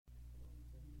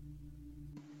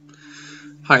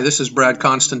Hi, this is Brad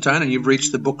Constantine, and you've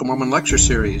reached the Book of Mormon lecture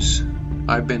series.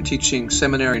 I've been teaching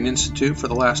seminary and institute for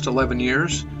the last 11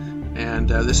 years, and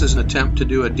this is an attempt to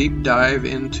do a deep dive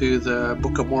into the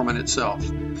Book of Mormon itself.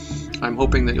 I'm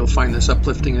hoping that you'll find this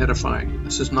uplifting and edifying.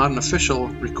 This is not an official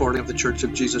recording of the Church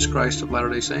of Jesus Christ of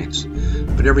Latter-day Saints,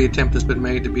 but every attempt has been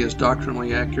made to be as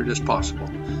doctrinally accurate as possible.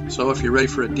 So if you're ready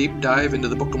for a deep dive into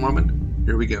the Book of Mormon,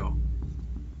 here we go.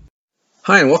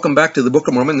 Hi, and welcome back to the Book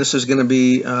of Mormon. This is going to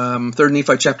be 3rd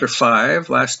Nephi chapter 5.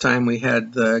 Last time we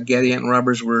had the Gadianton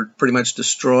robbers were pretty much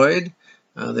destroyed.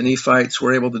 The Nephites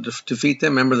were able to defeat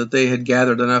them. Remember that they had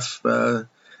gathered enough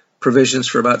provisions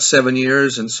for about 7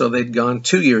 years, and so they'd gone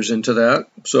 2 years into that.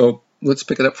 So let's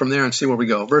pick it up from there and see where we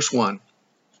go. Verse 1.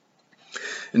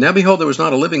 And now behold, there was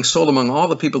not a living soul among all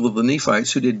the people of the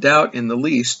Nephites who did doubt in the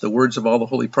least the words of all the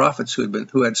holy prophets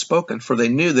who had spoken, for they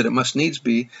knew that it must needs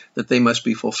be that they must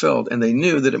be fulfilled, and they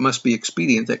knew that it must be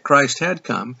expedient that Christ had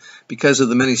come, because of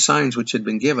the many signs which had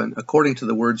been given, according to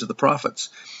the words of the prophets.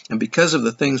 And because of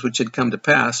the things which had come to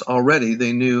pass, already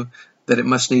they knew that it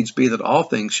must needs be that all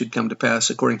things should come to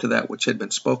pass according to that which had been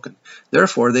spoken.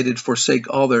 Therefore they did forsake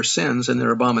all their sins and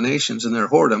their abominations and their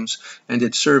whoredoms, and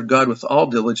did serve God with all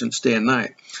diligence day and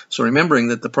night. So remembering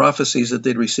that the prophecies that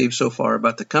they'd received so far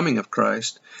about the coming of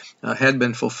Christ had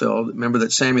been fulfilled, remember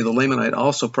that Samuel the Lamanite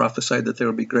also prophesied that there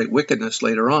would be great wickedness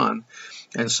later on.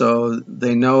 And so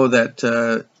they know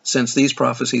that since these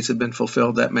prophecies had been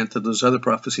fulfilled, that meant that those other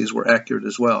prophecies were accurate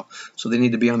as well. So they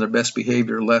need to be on their best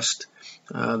behavior lest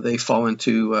they fall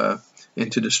into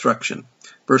destruction.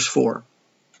 Verse 4.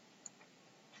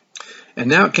 And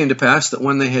now it came to pass that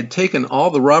when they had taken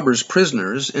all the robbers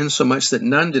prisoners, insomuch that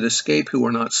none did escape who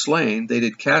were not slain, they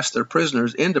did cast their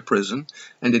prisoners into prison,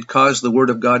 and did cause the word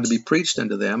of God to be preached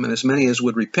unto them, and as many as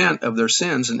would repent of their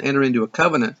sins and enter into a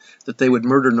covenant that they would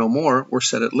murder no more were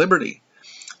set at liberty.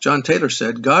 John Taylor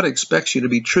said, God expects you to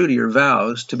be true to your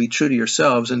vows, to be true to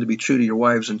yourselves, and to be true to your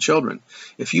wives and children.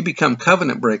 If you become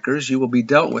covenant breakers, you will be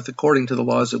dealt with according to the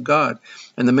laws of God,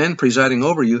 and the men presiding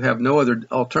over you have no other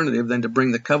alternative than to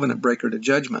bring the covenant breaker to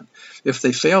judgment. If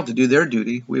they fail to do their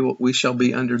duty, we shall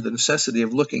be under the necessity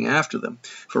of looking after them,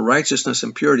 for righteousness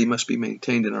and purity must be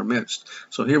maintained in our midst.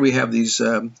 So here we have these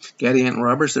Gadianton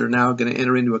robbers that are now going to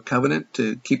enter into a covenant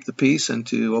to keep the peace and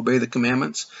to obey the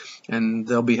commandments, and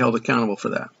they'll be held accountable for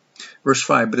that. Verse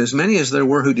 5, But as many as there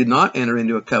were who did not enter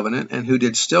into a covenant, and who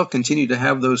did still continue to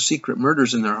have those secret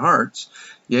murders in their hearts,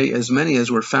 yea, as many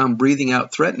as were found breathing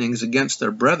out threatenings against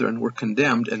their brethren, were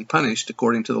condemned and punished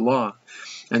according to the law.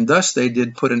 And thus they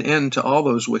did put an end to all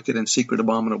those wicked and secret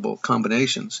abominable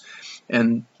combinations,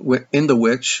 and in the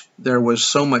which there was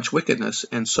so much wickedness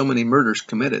and so many murders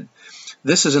committed.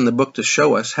 This is in the book to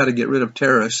show us how to get rid of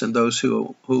terrorists and those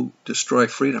who destroy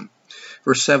freedom.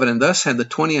 Verse 7, And thus had the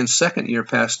 22nd year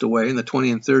passed away, and the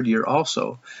 23rd year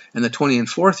also, and the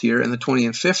 24th year, and the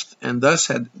 25th, and thus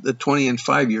had the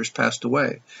 25 years passed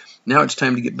away. Now it's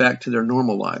time to get back to their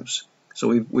normal lives. So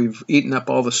we've eaten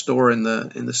up all the store in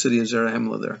the city of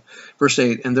Zarahemla there. Verse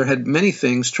 8, And there had many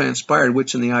things transpired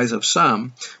which in the eyes of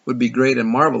some would be great and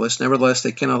marvelous. Nevertheless,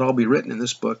 they cannot all be written in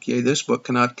this book. Yea, this book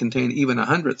cannot contain even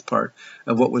 100th part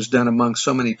of what was done among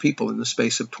so many people in the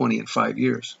space of 25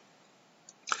 years.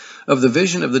 Of the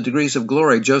vision of the degrees of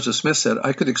glory, Joseph Smith said,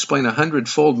 I could explain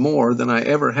 100-fold more than I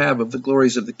ever have of the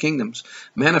glories of the kingdoms,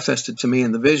 manifested to me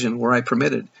in the vision where I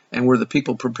permitted, and were the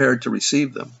people prepared to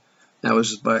receive them. That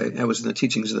was in the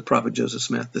teachings of the prophet Joseph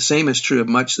Smith. The same is true of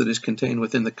much that is contained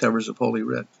within the covers of Holy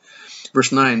Writ.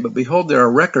 Verse 9, But behold, there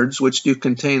are records which do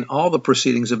contain all the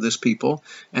proceedings of this people,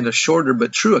 and a shorter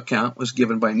but true account was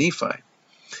given by Nephi.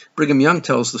 Brigham Young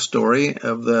tells the story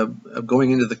of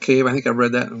going into the cave. I think I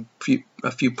read that in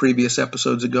a few previous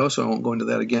episodes ago, so I won't go into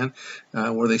that again,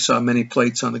 where they saw many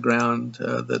plates on the ground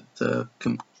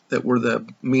that were the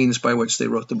means by which they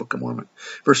wrote the Book of Mormon.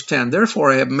 Verse 10,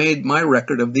 Therefore I have made my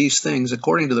record of these things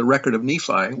according to the record of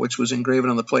Nephi, which was engraven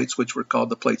on the plates which were called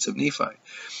the plates of Nephi.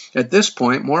 At this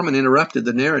point, Mormon interrupted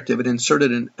the narrative and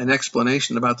inserted an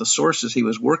explanation about the sources he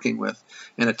was working with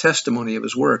and a testimony of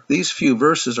his work. These few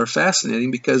verses are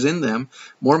fascinating because in them,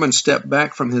 Mormon stepped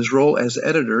back from his role as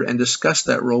editor and discussed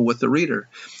that role with the reader.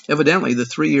 Evidently, the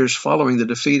 3 years following the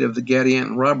defeat of the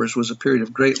Gadianton robbers was a period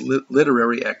of great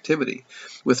literary activity.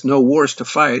 With no wars to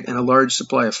fight and a large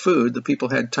supply of food, the people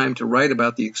had time to write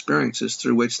about the experiences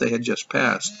through which they had just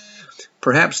passed.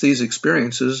 Perhaps these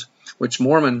experiences, which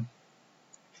Mormon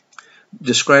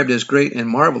described as great and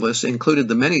marvelous, included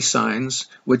the many signs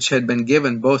which had been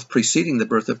given both preceding the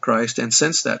birth of Christ and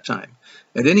since that time.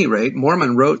 At any rate,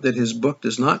 Mormon wrote that his book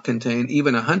does not contain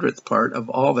even 100th part of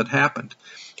all that happened.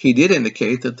 He did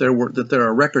indicate that there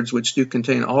are records which do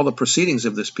contain all the proceedings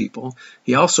of this people.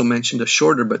 He also mentioned a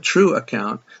shorter but true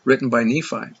account written by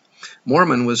Nephi.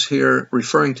 Mormon was here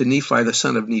referring to Nephi, the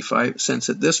son of Nephi, since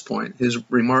at this point his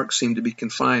remarks seem to be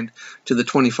confined to the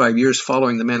 25 years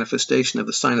following the manifestation of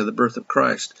the sign of the birth of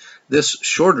Christ. This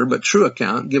shorter but true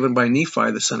account given by Nephi,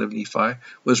 the son of Nephi,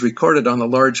 was recorded on the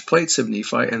large plates of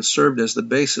Nephi and served as the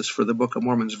basis for the Book of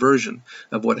Mormon's version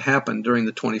of what happened during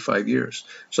the 25 years.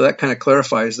 So that kind of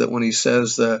clarifies that when he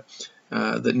says that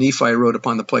Nephi wrote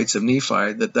upon the plates of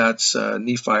Nephi, that's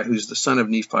Nephi, who's the son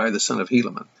of Nephi, the son of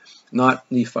Helaman, not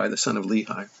Nephi, the son of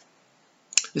Lehi.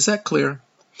 Is that clear?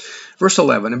 Verse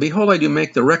 11, and behold, I do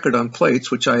make the record on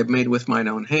plates which I have made with mine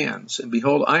own hands. And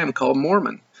behold, I am called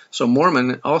Mormon. So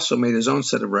Mormon also made his own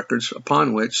set of records,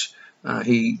 upon which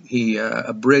he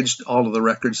abridged all of the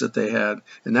records that they had.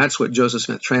 And that's what Joseph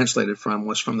Smith translated from,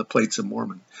 was from the plates of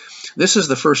Mormon. This is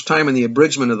the first time in the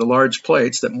abridgment of the large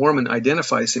plates that Mormon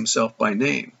identifies himself by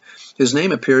name. His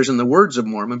name appears in the Words of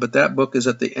Mormon, but that book is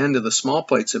at the end of the small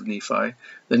plates of Nephi.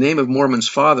 The name of Mormon's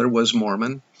father was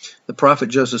Mormon. The prophet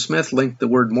Joseph Smith linked the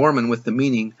word Mormon with the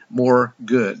meaning more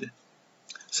good.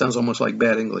 Sounds almost like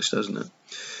bad English, doesn't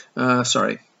it?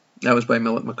 Sorry, that was by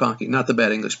Millet McConkie. Not the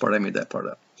bad English part, I made that part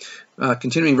up.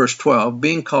 Continuing verse 12,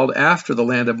 being called after the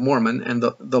land of Mormon, and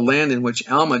the land in which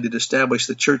Alma did establish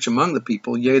the church among the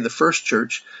people, yea, the first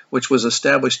church, which was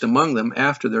established among them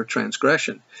after their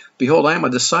transgression. Behold, I am a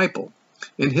disciple.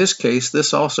 In his case,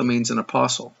 this also means an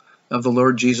apostle of the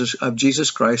Lord Jesus, of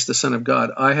Jesus Christ, the Son of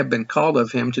God. I have been called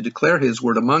of him to declare his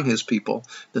word among his people,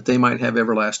 that they might have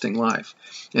everlasting life.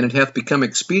 And it hath become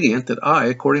expedient that I,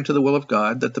 according to the will of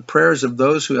God, that the prayers of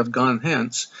those who have gone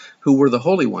hence, who were the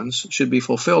holy ones, should be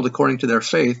fulfilled according to their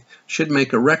faith, should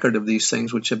make a record of these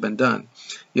things which have been done.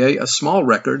 Yea, a small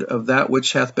record of that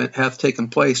which hath taken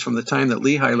place from the time that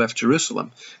Lehi left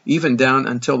Jerusalem, even down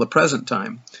until the present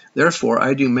time. Therefore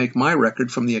I do make my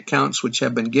record from the accounts which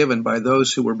have been given by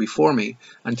those who were before me,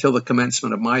 until the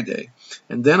commencement of my day.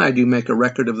 And then I do make a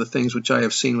record of the things which I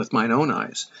have seen with mine own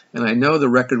eyes. And I know the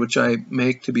record which I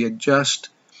make to be a just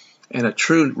and a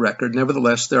true record.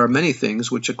 Nevertheless, there are many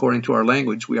things which, according to our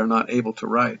language, we are not able to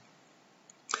write.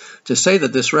 To say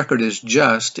that this record is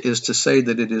just is to say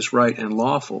that it is right and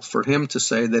lawful. For him to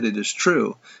say that it is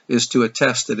true is to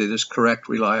attest that it is correct,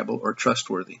 reliable, or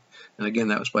trustworthy. And again,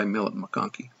 that was by Millet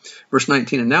McConkie. Verse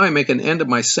 19, and now I make an end of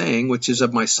my saying, which is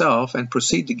of myself, and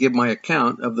proceed to give my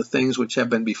account of the things which have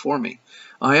been before me.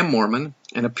 I am Mormon,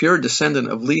 and a pure descendant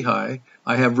of Lehi.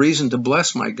 I have reason to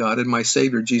bless my God and my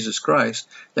Savior Jesus Christ,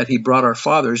 that he brought our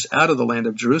fathers out of the land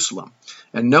of Jerusalem.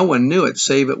 And no one knew it,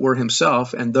 save it were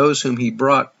himself, and those whom he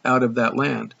brought out of that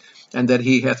land, and that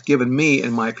he hath given me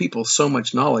and my people so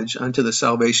much knowledge unto the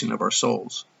salvation of our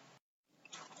souls.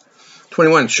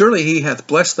 21. Surely he hath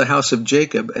blessed the house of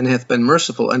Jacob, and hath been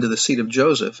merciful unto the seed of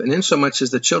Joseph. And insomuch as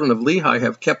the children of Lehi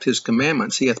have kept his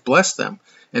commandments, he hath blessed them,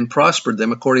 and prospered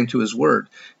them according to his word.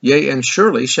 Yea, and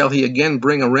surely shall he again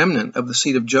bring a remnant of the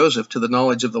seed of Joseph to the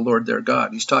knowledge of the Lord their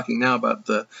God. He's talking now about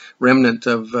the remnant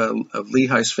of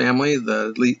Lehi's family,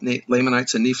 the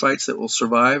Lamanites and Nephites that will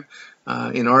survive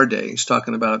in our day. He's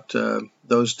talking about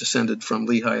those descended from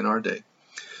Lehi in our day.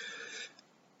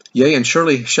 Yea, and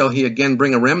surely shall he again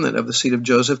bring a remnant of the seed of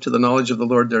Joseph to the knowledge of the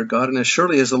Lord their God. And as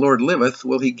surely as the Lord liveth,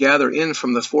 will he gather in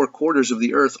from the four quarters of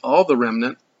the earth all the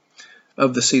remnant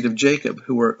of the seed of Jacob,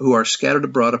 who are scattered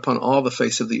abroad upon all the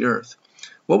face of the earth.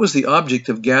 What was the object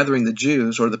of gathering the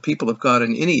Jews, or the people of God,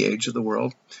 in any age of the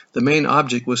world? The main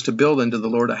object was to build unto the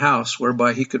Lord a house,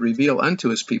 whereby he could reveal unto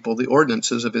his people the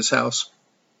ordinances of his house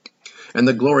and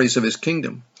the glories of his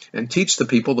kingdom, and teach the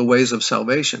people the ways of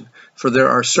salvation. For there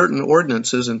are certain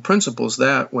ordinances and principles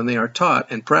that, when they are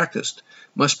taught and practiced,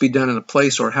 must be done in a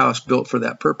place or house built for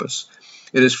that purpose.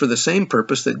 It is for the same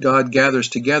purpose that God gathers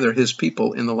together his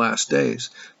people in the last days,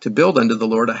 to build unto the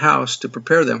Lord a house, to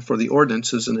prepare them for the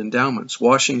ordinances and endowments,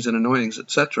 washings and anointings,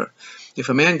 etc. If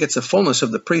a man gets a fullness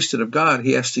of the priesthood of God,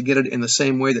 he has to get it in the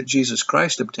same way that Jesus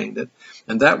Christ obtained it,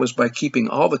 and that was by keeping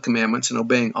all the commandments and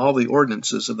obeying all the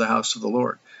ordinances of the house of the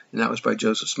Lord. And that was by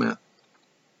Joseph Smith.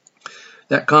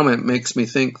 That comment makes me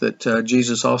think that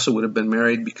Jesus also would have been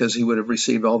married, because he would have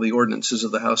received all the ordinances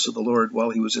of the house of the Lord while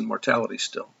he was in mortality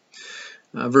still.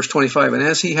 Verse 25, and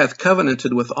as he hath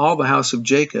covenanted with all the house of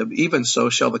Jacob, even so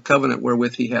shall the covenant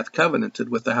wherewith he hath covenanted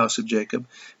with the house of Jacob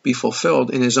be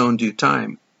fulfilled in his own due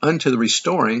time, unto the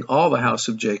restoring all the house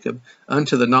of Jacob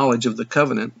unto the knowledge of the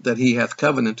covenant that he hath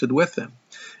covenanted with them.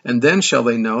 And then shall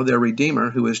they know their Redeemer,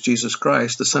 who is Jesus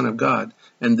Christ, the Son of God.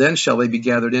 And then shall they be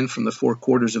gathered in from the four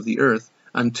quarters of the earth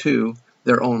unto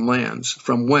their own lands,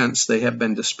 from whence they have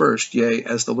been dispersed. Yea,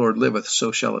 as the Lord liveth,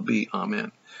 so shall it be.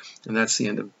 Amen. And that's the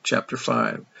end of chapter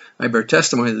 5. I bear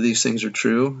testimony that these things are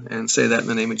true, and say that in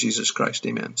the name of Jesus Christ.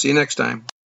 Amen. See you next time.